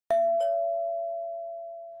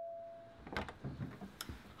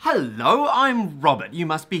Hello, I'm Robert. You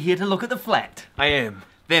must be here to look at the flat. I am.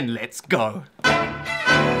 Then let's go.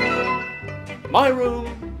 My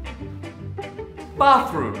room.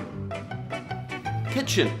 Bathroom.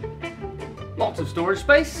 Kitchen. Lots of storage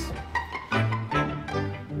space.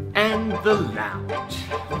 And the lounge.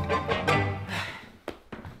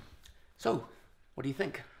 So, what do you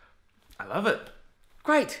think? I love it.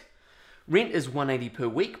 Great. Rent is $180 per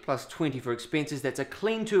week plus $20 for expenses. That's a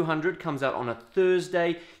clean $200. Comes out on a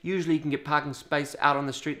Thursday. Usually you can get parking space out on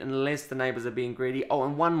the street unless the neighbours are being greedy. Oh,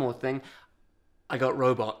 and one more thing. I got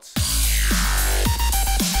robots.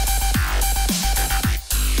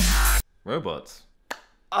 Robots?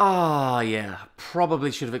 Ah, yeah.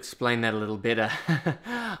 Probably should have explained that a little better.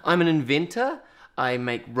 I'm an inventor. I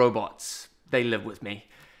make robots. They live with me.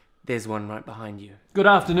 There's one right behind you. Good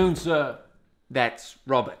afternoon, sir. That's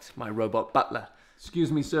Robert, my robot butler. Excuse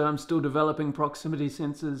me, sir, I'm still developing proximity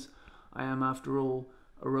sensors. I am, after all,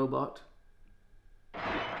 a robot.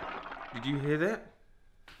 Did you hear that?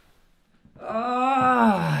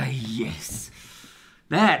 Ah, yes.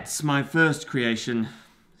 That's my first creation.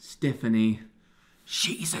 Stephanie.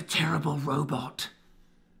 She's a terrible robot.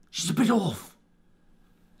 She's a bit off.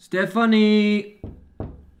 Stephanie.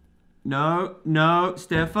 No,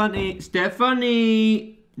 Stephanie.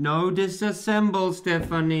 No, disassemble,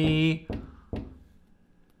 Stephanie.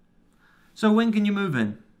 So when can you move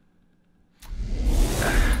in?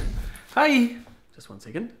 Hi. Just 1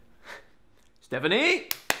 second. Stephanie.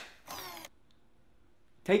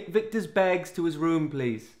 Take Victor's bags to his room,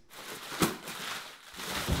 please.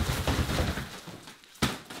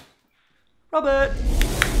 Robert.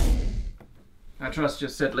 I trust you're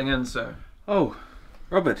settling in, sir. Oh,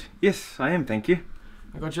 Robert. Yes, I am, thank you.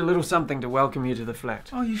 I got you a little something to welcome you to the flat.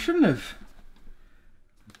 Oh, you shouldn't have.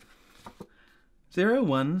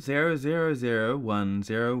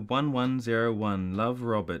 0100101101. Love,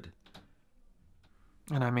 Robert.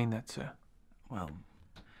 And I mean that, sir. Well,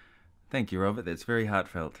 thank you, Robert. That's very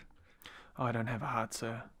heartfelt. Oh, I don't have a heart,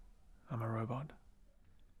 sir. I'm a robot.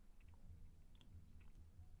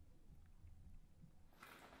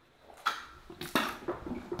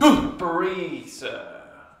 Brie, sir.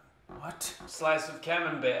 What? Slice of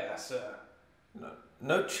camembert, sir.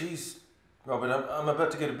 No cheese, Robert. I'm about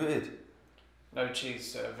to go to bed. No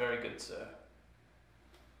cheese, sir. Very good, sir.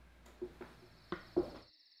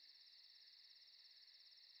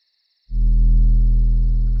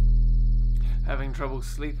 Having trouble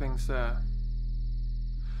sleeping, sir?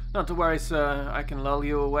 Not to worry, sir. I can lull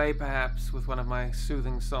you away, perhaps, with one of my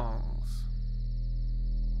soothing songs.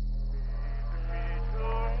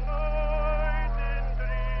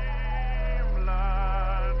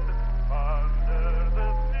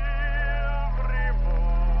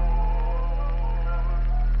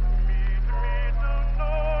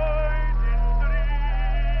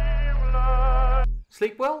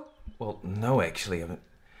 Sleep well? Well, no, actually. Can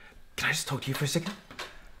I just talk to you for a second?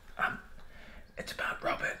 It's about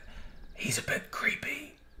Robert. He's a bit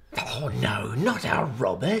creepy. Oh, no, not our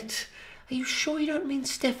Robert. Are you sure you don't mean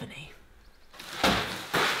Stephanie?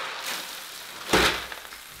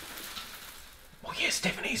 Well, yeah,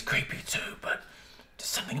 Stephanie's creepy too, but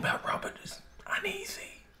just something about Robert is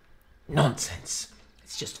uneasy. Nonsense.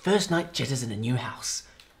 It's just first night jitters in a new house.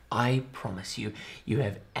 I promise you, you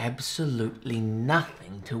have absolutely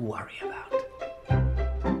nothing to worry about.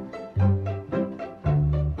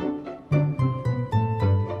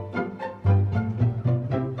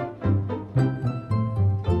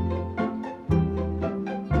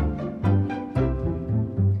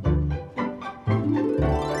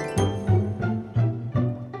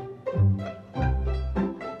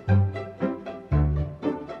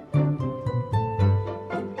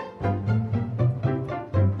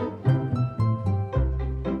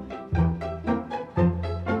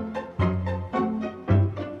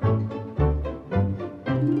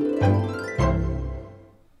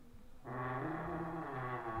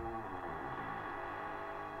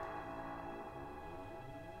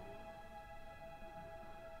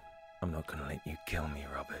 I'm not gonna let you kill me,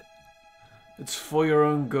 Robert. It's for your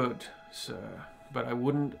own good, sir, but I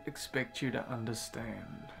wouldn't expect you to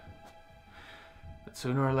understand. But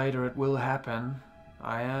sooner or later it will happen.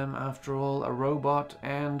 I am, after all, a robot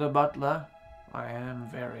and a butler. I am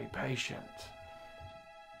very patient.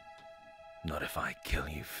 Not if I kill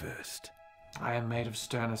you first. I am made of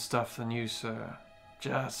sterner stuff than you, sir.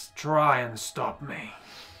 Just try and stop me.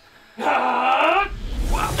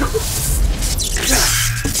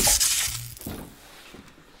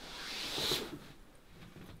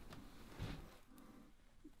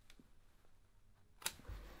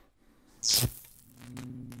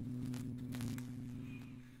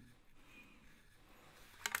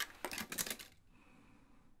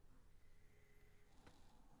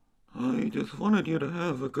 just wanted you to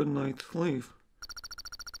have a good night's sleep.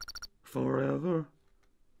 Forever.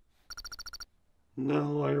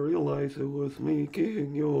 Now I realize it was me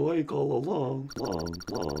keeping you awake all along.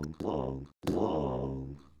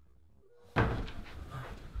 Long.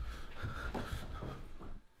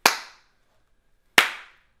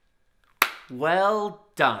 Well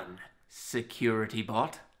done, security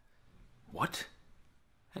bot. What?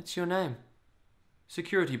 That's your name.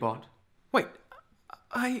 Security bot. Wait,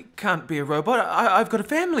 I can't be a robot. I've got a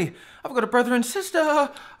family. I've got a brother and sister.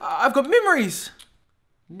 I've got memories.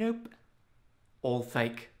 Nope. All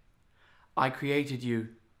fake. I created you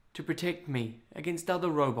to protect me against other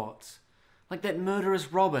robots. Like that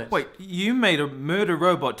murderous Robert. Wait, you made a murder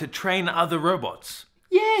robot to train other robots?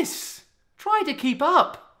 Yes! Try to keep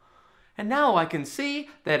up. And now I can see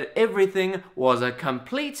that everything was a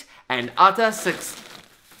complete and utter success.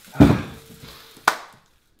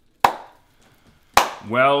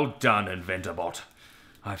 Well done, InventorBot.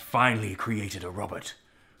 I finally created a robot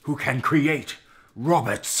who can create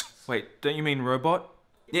robots. Wait, don't you mean robot?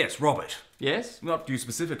 Yes, Robert. Yes? Not you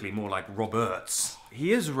specifically, more like Roberts.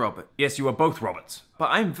 He is Robert. Yes, you are both Roberts. But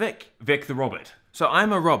I'm Vic. Vic the Robert. So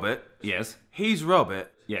I'm a Robert. Yes. He's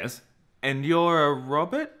Robert. Yes. And you're a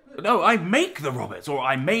Robert? No, I make the robots, or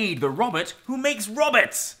I made the robot who makes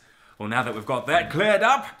robots. Well, now that we've got that cleared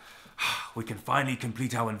up, we can finally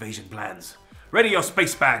complete our invasion plans. Ready your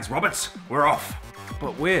space bags, Roberts. We're off.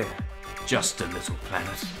 But where? Just a little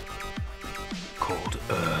planet called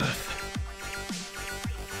Earth.